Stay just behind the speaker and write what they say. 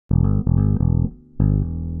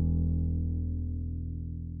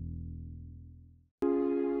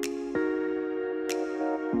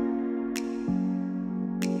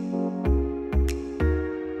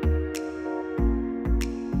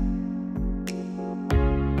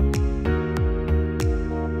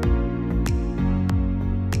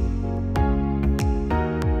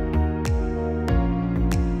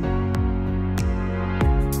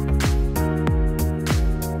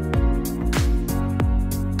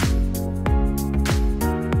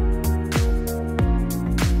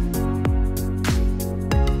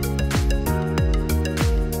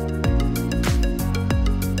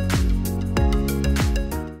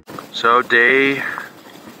So day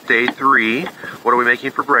 3. What are we making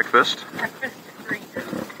for breakfast? Breakfast greens in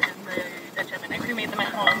the Dutch oven. I pre-made them at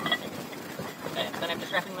home, and then I'm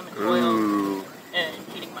just wrapping them in foil and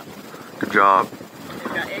heating them up. Good job. They've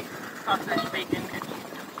got eggs, sausage, bacon, and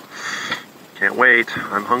cheese. Can't wait.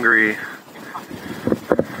 I'm hungry.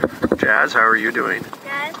 Jazz, how are you doing?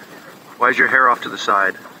 Good. Why is your hair off to the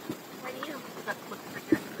side? What do you?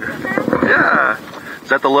 Yeah. Is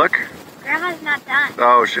that the look? Grandma's not done.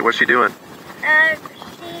 Oh, what's she doing? She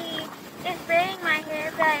is braiding my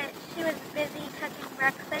hair, but she was busy cooking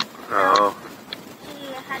breakfast. So Oh.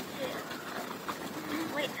 she had to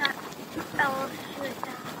wait till she was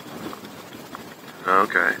done.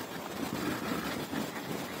 Okay.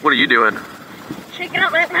 What are you doing? Shaking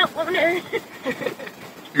out my mouth lemonade.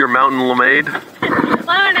 Your mountain lemonade? Lemonade.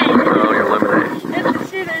 Oh, your lemonade.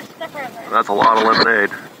 See, there's stuff right there. That's a lot of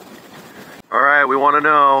lemonade. All right, we want to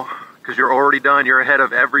know, because you're already done, you're ahead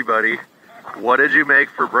of everybody. What did you make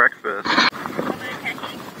for breakfast?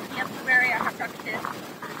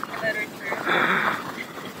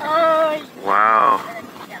 Wow.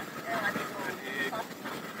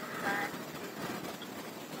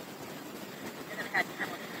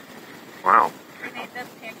 Wow.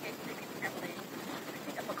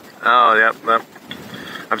 Oh, yep.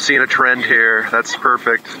 I'm seeing a trend here. That's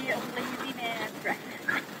perfect.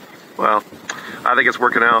 Well, I think it's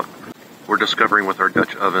working out. We're discovering with our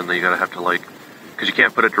Dutch oven that you gotta have to because you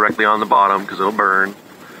can't put it directly on the bottom because it'll burn.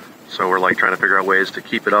 So we're trying to figure out ways to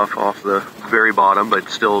keep it off the very bottom, but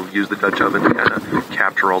still use the Dutch oven to kind of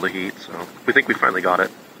capture all the heat. So we think we finally got it.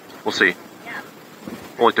 We'll see. Yeah.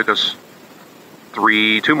 Only took us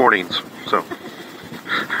 2 mornings. So.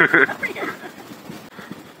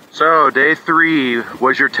 So day 3,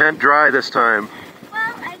 was your tent dry this time? Well,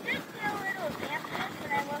 I did feel a little dampness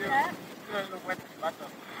when I woke up.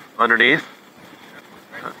 Underneath?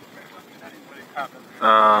 You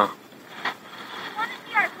want to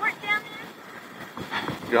see our fort down there?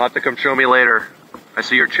 You'll have to come show me later. I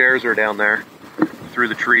see your chairs are down there through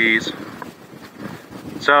the trees.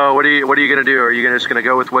 So what are you gonna do? Are you just gonna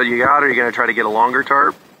go with what you got, or are you gonna try to get a longer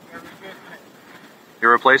tarp?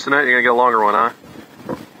 You're replacing it? You're gonna get a longer one, huh?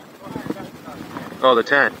 Oh, the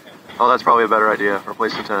tent. Oh, that's probably a better idea.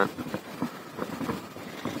 Replace the tent.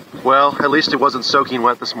 Well, at least it wasn't soaking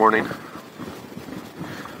wet this morning.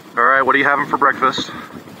 All right, what are you having for breakfast?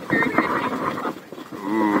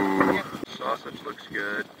 Ooh, sausage looks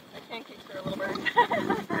good. My pancakes are a little burned.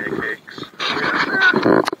 Pancakes.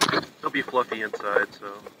 Yeah. They'll be fluffy inside,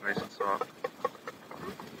 so nice and soft.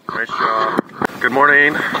 Nice job. Good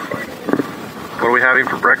morning. What are we having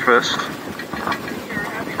for breakfast?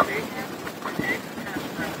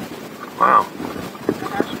 Wow.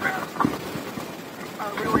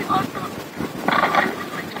 Really awesome.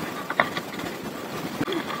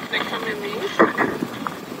 They come in these.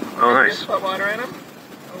 Oh, nice. Just put water in them.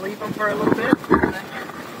 I'll leave them for a little bit. And then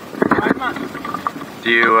 5 months. Do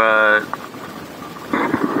you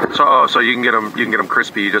so you can get them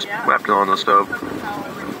crispy? You just wrap it on the stove.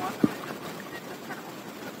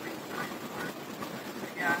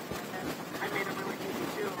 Yeah, and then I made them really easy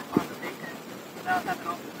too on the bacon without having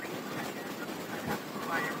all the things in my hand.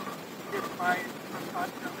 I have to just buy some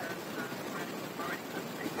pasta and already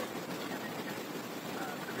cooked bacon, and then you just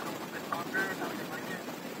cook it a little bit longer. How you like it?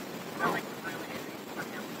 That makes it really easy.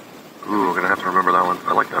 Ooh, I'm gonna have to remember that one.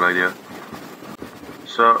 I like that idea.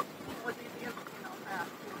 So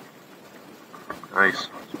nice.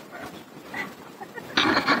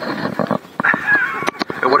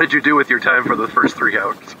 And what did you do with your time for the first 3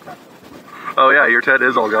 hours? Oh yeah, your tent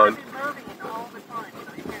is all gone.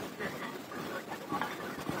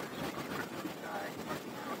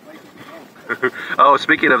 Oh,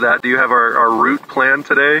 speaking of that, do you have our route planned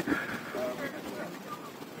today?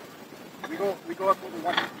 We go up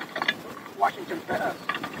over Washington Pass.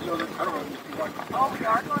 So I don't know if you want. Oh, we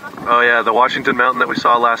are going up. Oh yeah, the Washington Mountain that we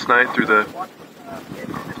saw last night through the...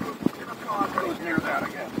 Near that, I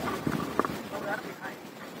guess.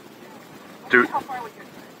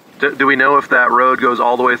 Do we know if that road goes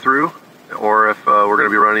all the way through? Or if we're going to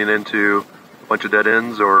be running into a bunch of dead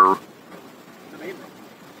ends or... The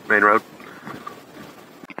main road?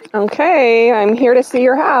 Okay, I'm here to see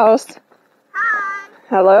your house. Hi.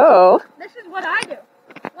 Hello. This is what I do.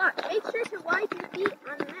 Look, make sure to wipe your feet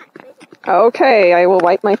on the mat. Okay, I will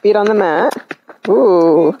wipe my feet on the mat.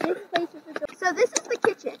 Ooh. So this is the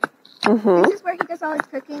kitchen. Mm-hmm. This is where he does all his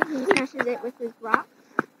cooking. He smashes it with his rock.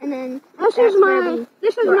 And then This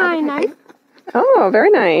is my knife. Oh, very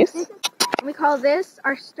nice. We call this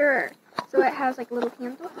our stirrer. So it has like little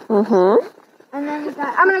handle. Mm-hmm. And then we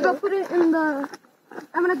got I'm gonna go put it in the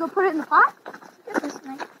pot. Get this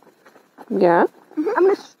knife. Yeah? I'm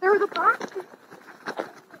gonna stir the pot.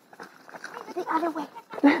 The other way.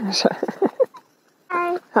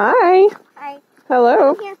 Hi. Hi. Hi.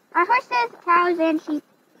 Hello. Here. Our horses, cows, and sheep,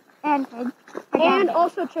 and pigs. And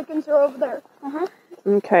also chickens are over there.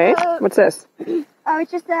 Okay. What's this? Oh,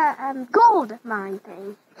 it's just a gold mine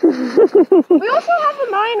thing. We also have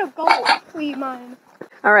a mine of gold. We mine.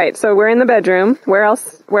 All right, so we're in the bedroom. Where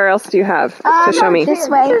else do you have to show me? This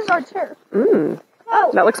way. This is our chair. Oh,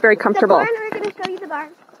 That looks very the comfortable. barn. We're going to show you the barn.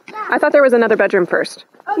 I thought there was another bedroom first.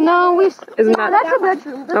 No, we. Isn't that? That's a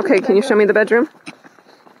bedroom. This Okay, is a can you show me the bedroom? So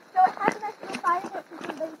it has a nice little fire pit for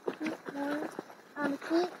somebody to keep warm, a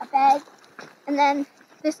seat, a bed, and then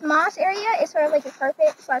this moss area is sort of like a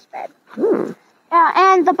carpet/bed.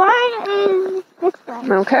 And the barn is this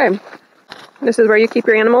way. Okay. This is where you keep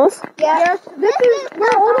your animals? Yes, This is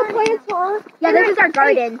where all the plants are. Yeah, this is our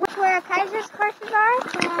garden. Where our Kaiser's horses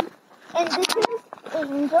are. And this is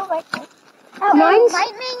Angel right there. Oh, Mine's-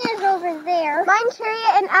 Lightning is over there. Mine Cherry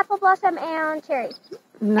and Apple Blossom and Cherry.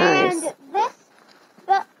 Nice. And this,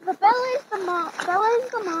 the Bella is the mom. Bella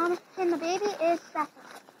is the mom, and the baby is Sapphire.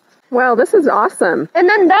 Wow, this is awesome. And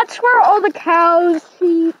then that's where all the cows,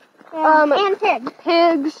 sheep, And pigs.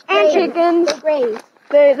 pigs, And chickens. They graze.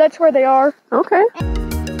 That's where they are. Okay.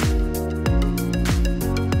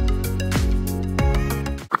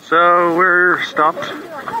 So we're stopped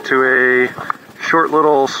to a short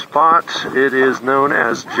little spot. It is known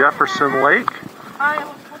as Jefferson Lake,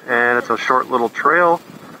 and it's a short little trail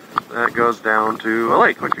that goes down to a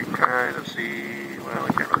lake, which you can kind of see. Well, I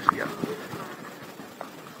can't really see yet.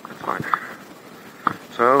 That's fine.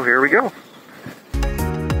 So here we go.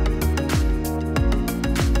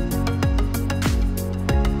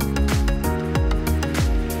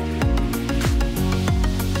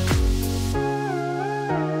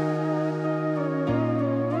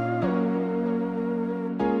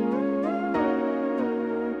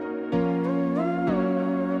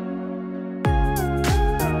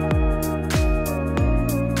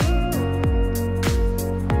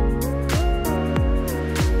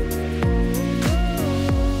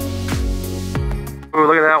 Ooh,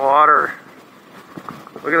 look at that water.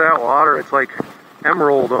 Look at that water. It's like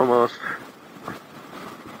emerald almost.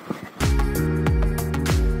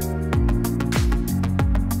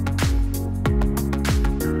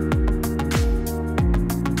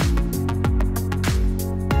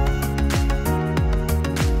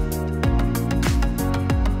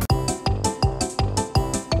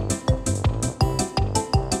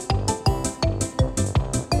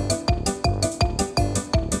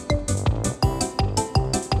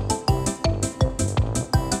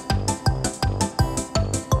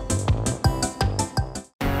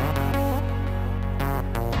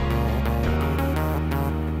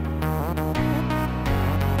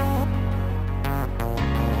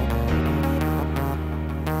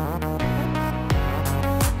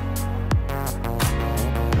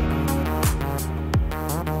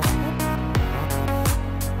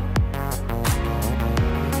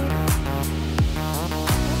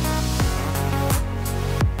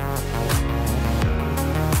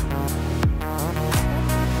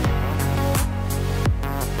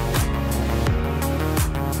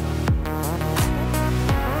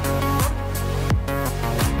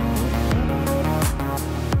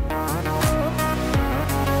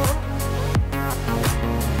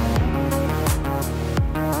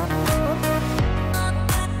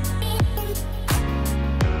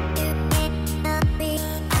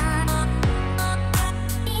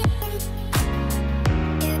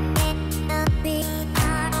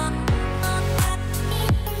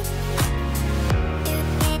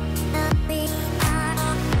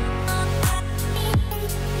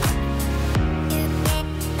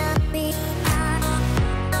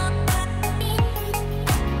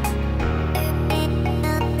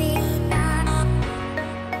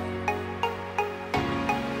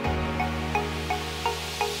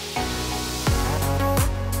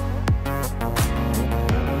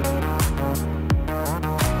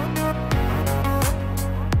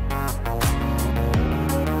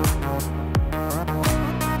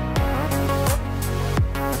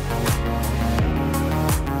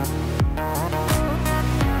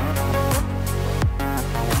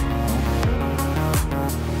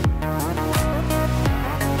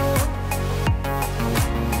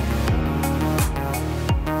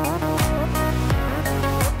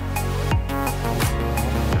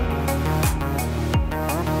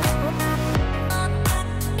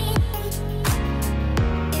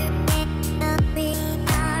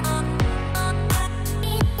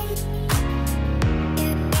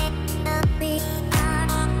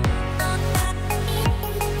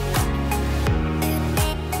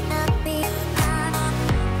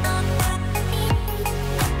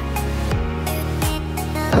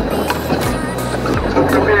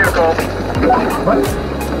 Well,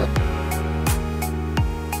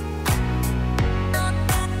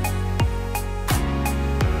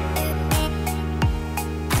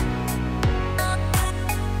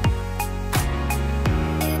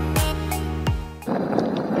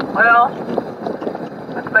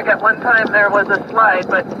 looks like at one time there was a slide,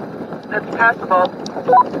 but it's passable.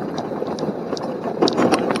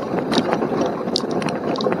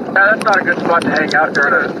 Yeah, that's not a good spot to hang out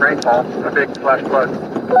during a rainfall, a big flash flood.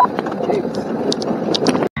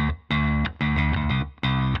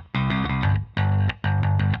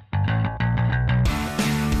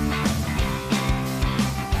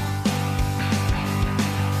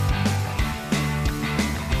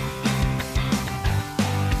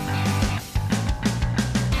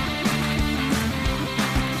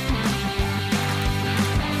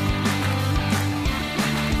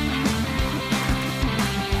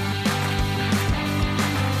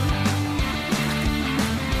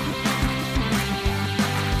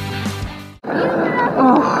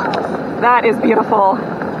 That is beautiful. You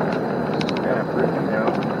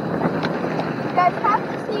guys have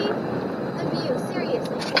to see the view,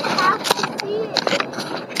 seriously. You have to see it.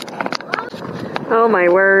 Oh my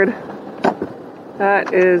word.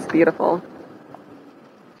 That is beautiful.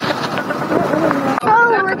 So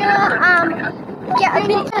we're gonna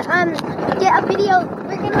get a video.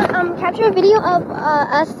 We're gonna capture a video of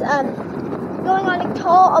us going on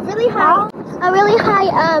a really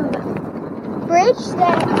high bridge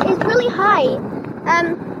that is really high.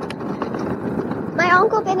 My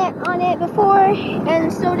uncle been on it before,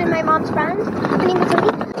 and so did my mom's friend. Her name is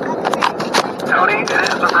Tony. Tony, it is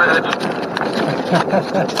a bridge.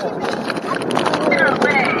 No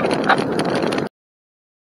way.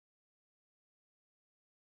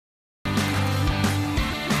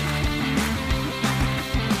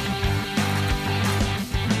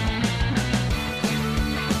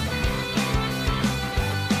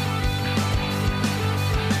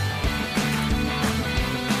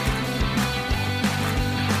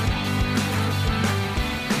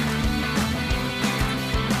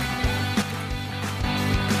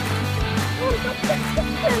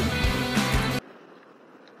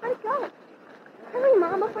 Where'd it go? Hurry,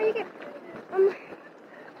 Mom, before you get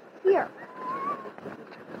here.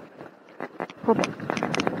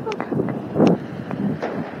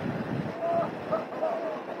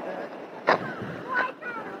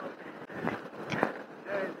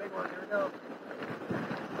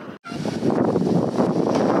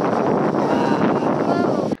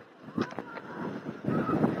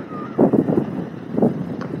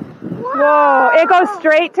 Whoa, it goes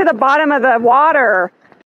straight to the bottom of the water.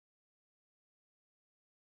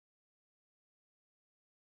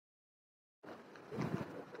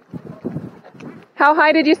 How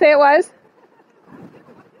high did you say it was?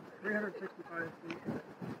 365 feet.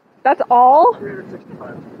 That's all?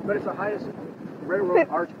 365. But it's the highest railroad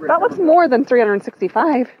arch bridge. That looks more than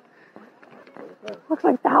 365. Looks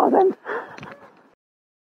like thousands.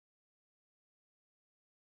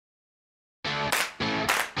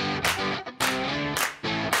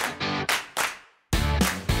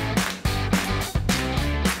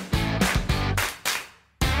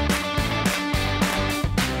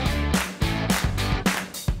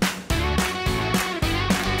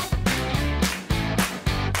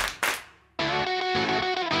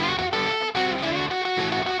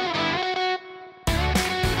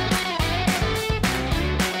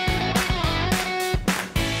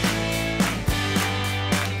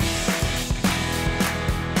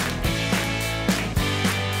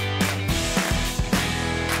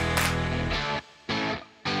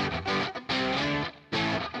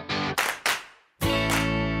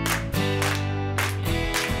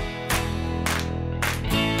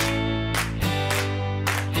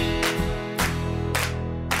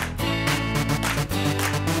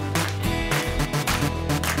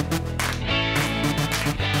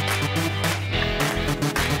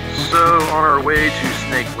 So on our way to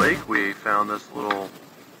Snake Lake, we found this little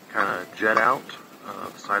kind of jet out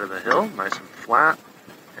the side of the hill, nice and flat,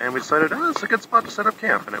 and we decided, oh, it's a good spot to set up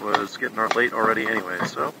camp, and it was getting late already anyway,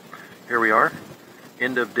 so here we are,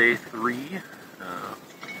 end of day 3.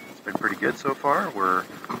 It's been pretty good so far.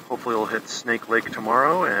 Hopefully we'll hit Snake Lake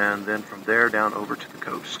tomorrow, and then from there down over to the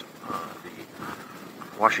coast, the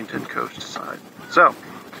Washington coast side. So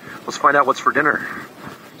let's find out what's for dinner.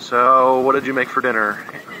 So what did you make for dinner?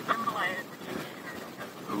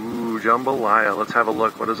 Ooh, jambalaya. Let's have a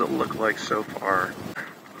look. What does it look like so far?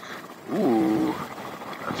 Ooh,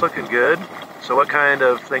 that's looking good. So what kind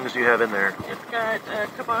of things do you have in there? It's got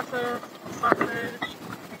kielbasa, sausage, and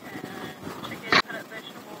chicken, cut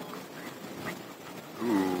vegetables.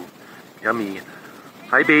 Ooh, yummy.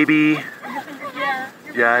 Hi, baby.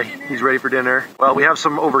 Yeah, he's ready for dinner. Well, we have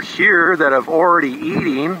some over here that have already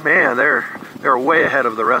eating. Man, they're way ahead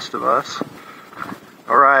of the rest of us.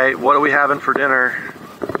 All right, what are we having for dinner?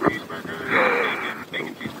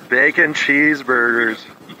 Bacon cheeseburgers.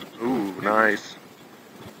 Ooh, nice.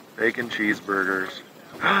 Bacon cheeseburgers.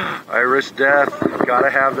 Irish death. Gotta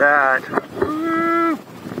have that. Woo.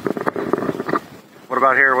 What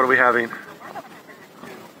about here? What are we having?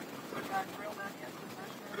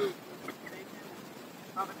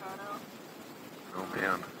 Oh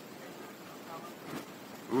man.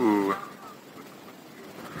 Ooh.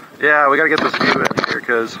 Yeah, we gotta get this view in here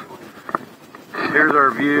because here's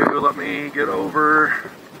our view. Let me get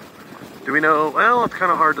over. Do we know? Well, it's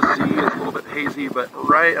kind of hard to see. It's a little bit hazy, but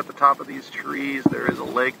right at the top of these trees there is a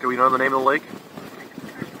lake. Do we know the name of the lake?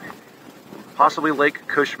 Possibly Lake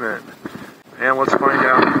Cushman. And let's find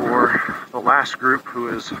out for the last group who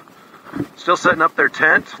is still setting up their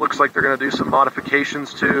tent. Looks like they're going to do some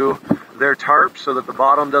modifications to their tarp so that the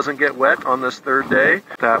bottom doesn't get wet on this third day.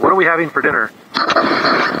 What are we having for dinner?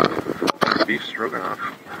 Beef stroganoff.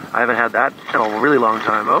 I haven't had that in a really long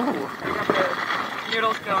time. Oh.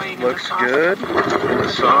 Noodles going. Looks good. The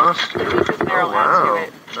sauce. Oh wow,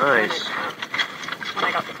 nice.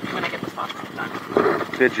 When I get the sauce done.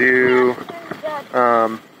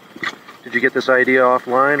 Did you get this idea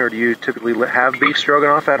offline, or do you typically have beef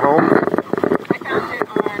stroganoff at home? I found it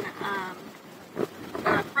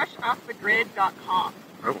on freshoffthegrid.com.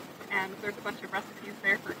 Oh. And there's a bunch of recipes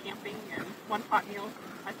there for camping and one-pot meals.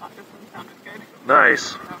 I thought this one sounded good.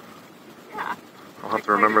 Nice. So, yeah. I'll have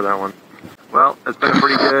to remember that one. Well, it's been a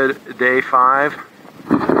pretty good day 5.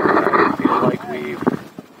 I feel like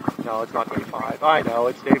no, it's not day 5. I know,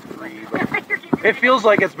 it's day 3. But it feels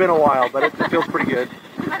like it's been a while, but it feels pretty good.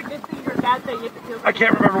 Is that a good thing or a bad thing if it feels I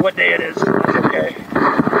can't remember what day it is. It's okay.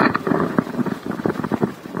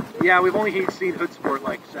 Yeah, we've only seen hood sport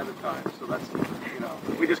like 7 times, so that's,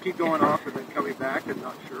 we just keep going off and then coming back and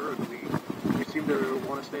not sure, and we seem to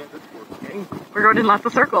want to stay at hood sport. Okay? We're going in lots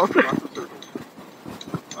of circles. Lots of circles.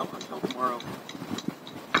 Well, until tomorrow.